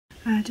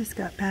I just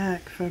got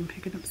back from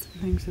picking up some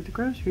things at the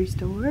grocery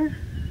store.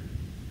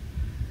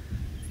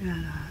 Got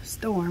a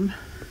storm.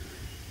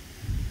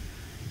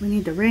 We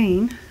need the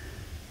rain.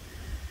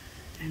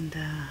 And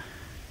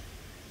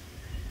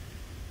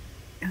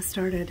I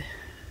started,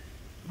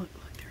 look,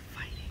 they're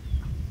fighting.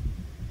 Oh,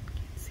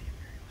 can't see it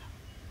very well.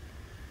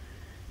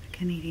 The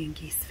Canadian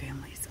geese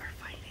families are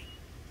fighting.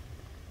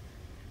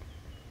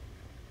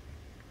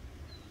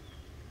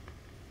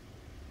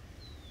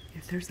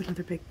 If there's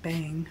another big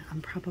bang,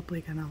 I'm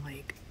probably gonna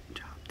like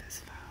drop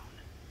this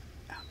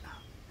phone out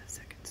the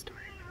second story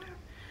window.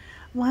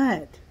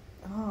 What?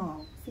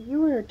 Oh, so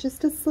you were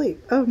just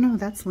asleep. Oh no,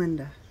 that's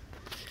Linda.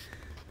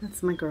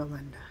 That's my girl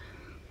Linda.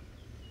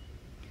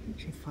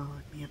 She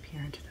followed me up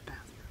here into the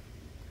bathroom.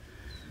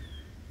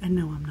 And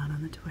no, I'm not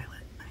on the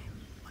toilet. I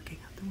am looking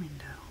out the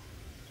window.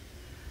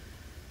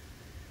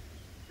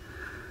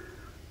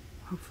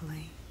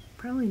 Hopefully.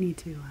 Probably need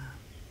to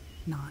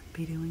not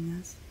be doing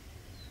this.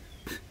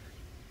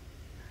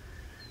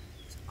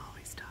 It's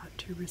always taught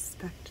to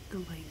respect the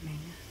lightning.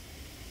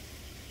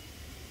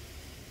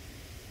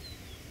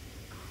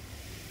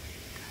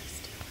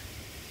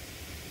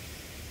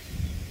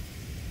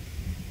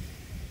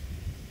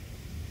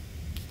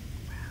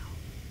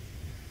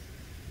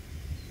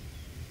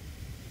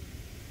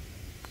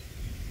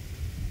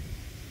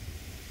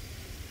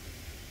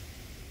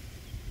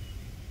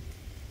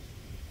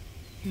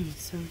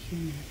 It's so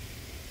humid.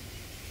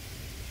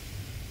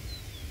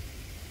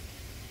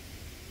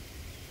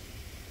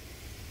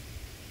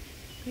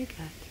 We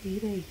got 3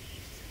 babies,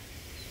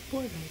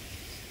 4 babies.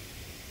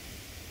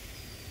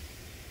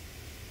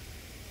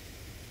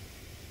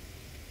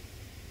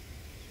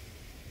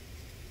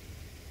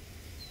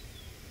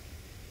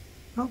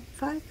 Oh,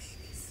 5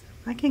 babies.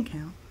 I can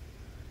count.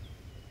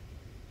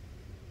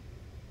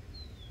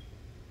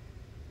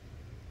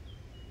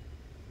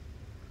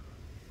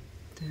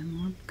 Then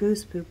more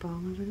goose poop all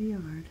over the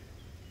yard.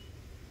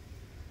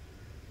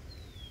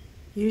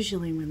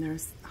 Usually when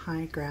there's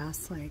high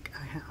grass, like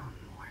I have,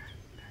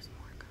 there's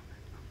more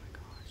coming. Oh my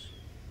gosh,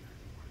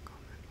 there's more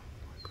coming. Oh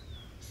my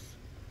goodness.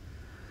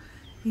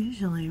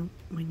 Usually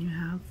when you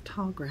have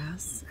tall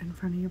grass in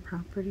front of your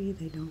property,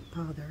 they don't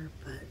bother,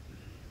 but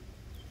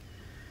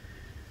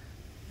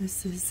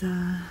this is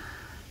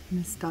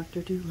Miss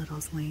Dr.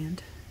 Doolittle's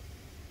land.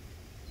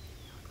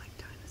 They look like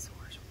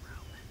dinosaurs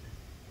roaming.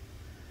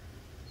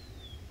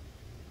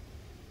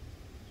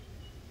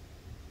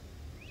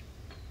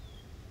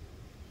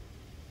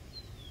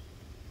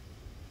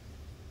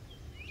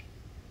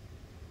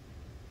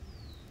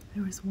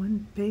 There was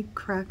one big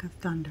crack of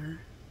thunder,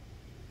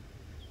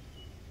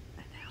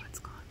 and now it's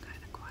gone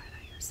kind of quiet.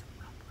 I hear some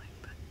rumbling,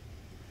 but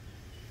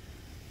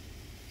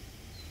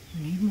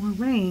we need more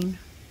rain.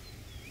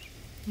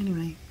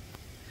 Anyway,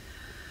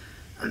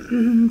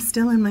 I'm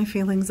still in my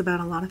feelings about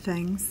a lot of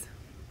things.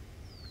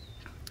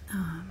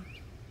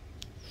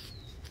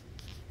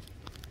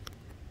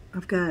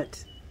 I've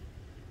got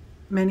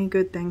many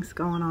good things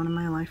going on in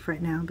my life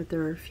right now, but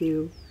there are a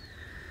few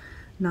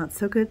not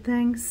so good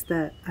things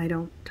that I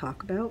don't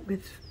talk about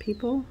with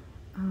people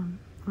on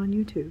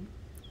YouTube.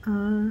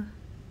 And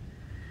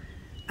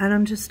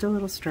I'm just a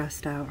little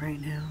stressed out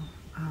right now.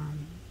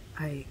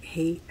 I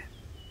hate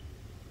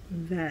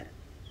that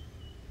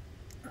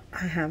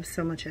I have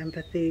so much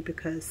empathy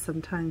because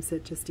sometimes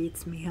it just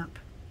eats me up.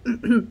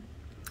 And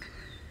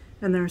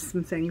there's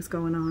some things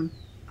going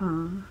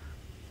on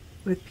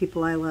with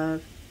people I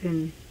love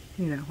in,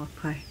 you know,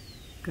 I'm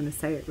gonna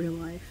say it, real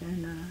life,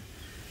 and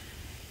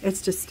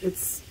it's just,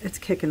 it's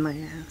kicking my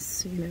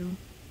ass, you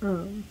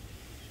know.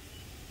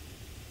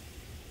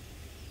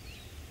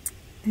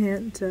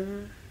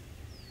 And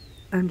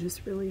I'm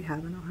just really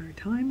having a hard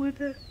time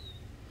with it.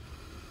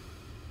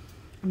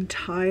 I'm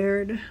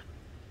tired.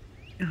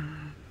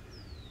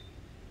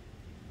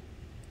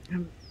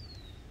 I'm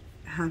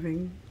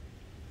having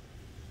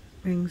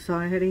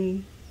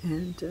anxiety,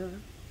 and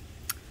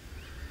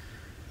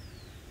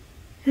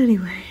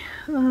anyway,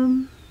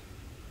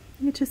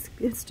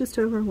 it's just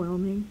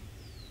overwhelming.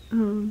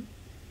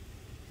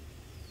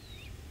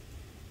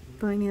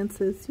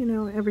 Finances, you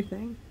know,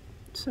 everything.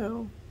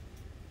 So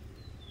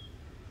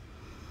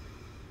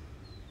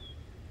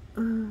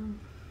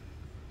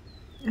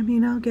I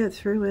mean, I'll get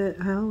through it.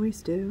 I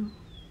always do.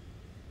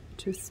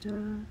 Just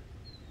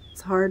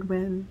it's hard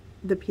when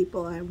the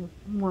people I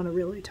want to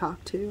really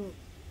talk to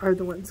are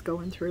the ones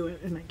going through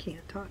it, and I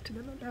can't talk to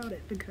them about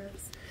it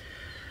because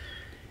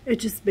it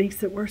just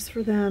makes it worse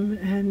for them.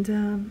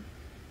 And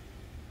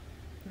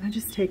I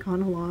just take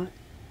on a lot.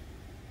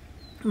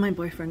 My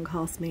boyfriend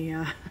calls me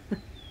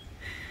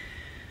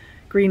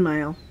Green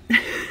Mile.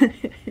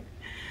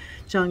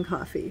 John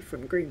Coffey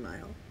from Green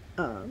Mile.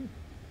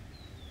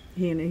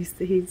 He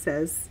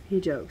says,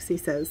 he jokes, he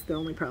says the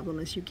only problem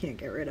is you can't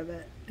get rid of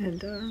it.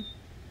 And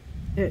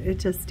it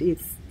just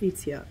eats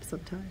you up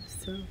sometimes.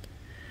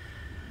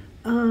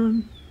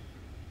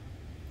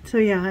 So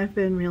yeah, I've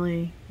been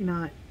really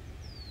not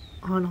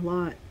on a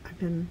lot. I've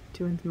been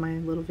doing my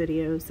little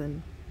videos,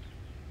 and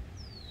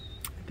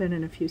I've been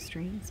in a few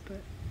streams, but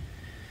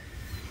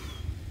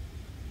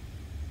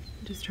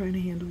just trying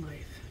to handle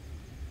life.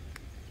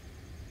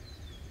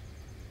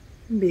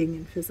 Being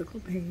in physical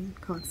pain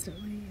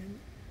constantly, and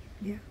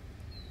yeah,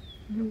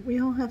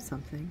 we all have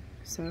something,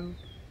 so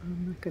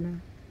I'm not gonna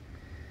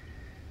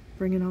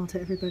bring it all to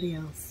everybody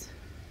else.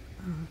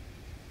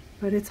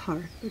 But it's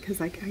hard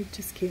because I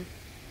just can't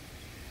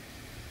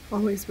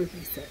always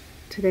release it.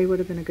 Today would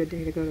have been a good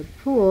day to go to the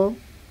pool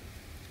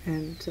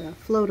and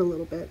float a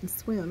little bit and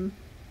swim,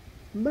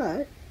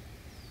 but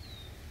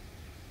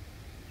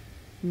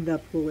the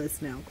pool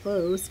is now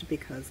closed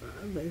because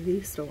of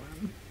the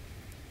storm.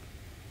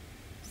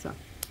 So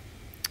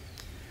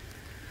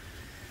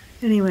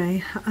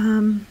anyway,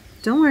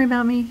 don't worry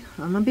about me.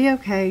 I'm gonna be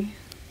okay.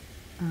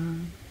 Put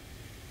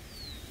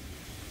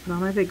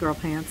on my big girl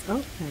pants.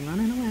 Oh, they're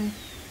running away.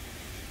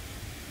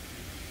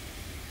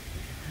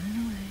 They're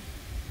running away.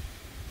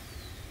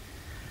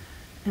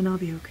 And I'll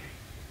be okay.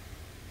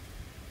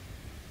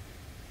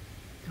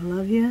 I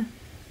love you.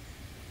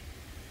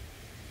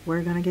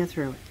 We're gonna get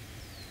through it.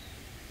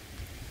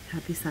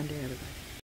 Happy Sunday, everybody.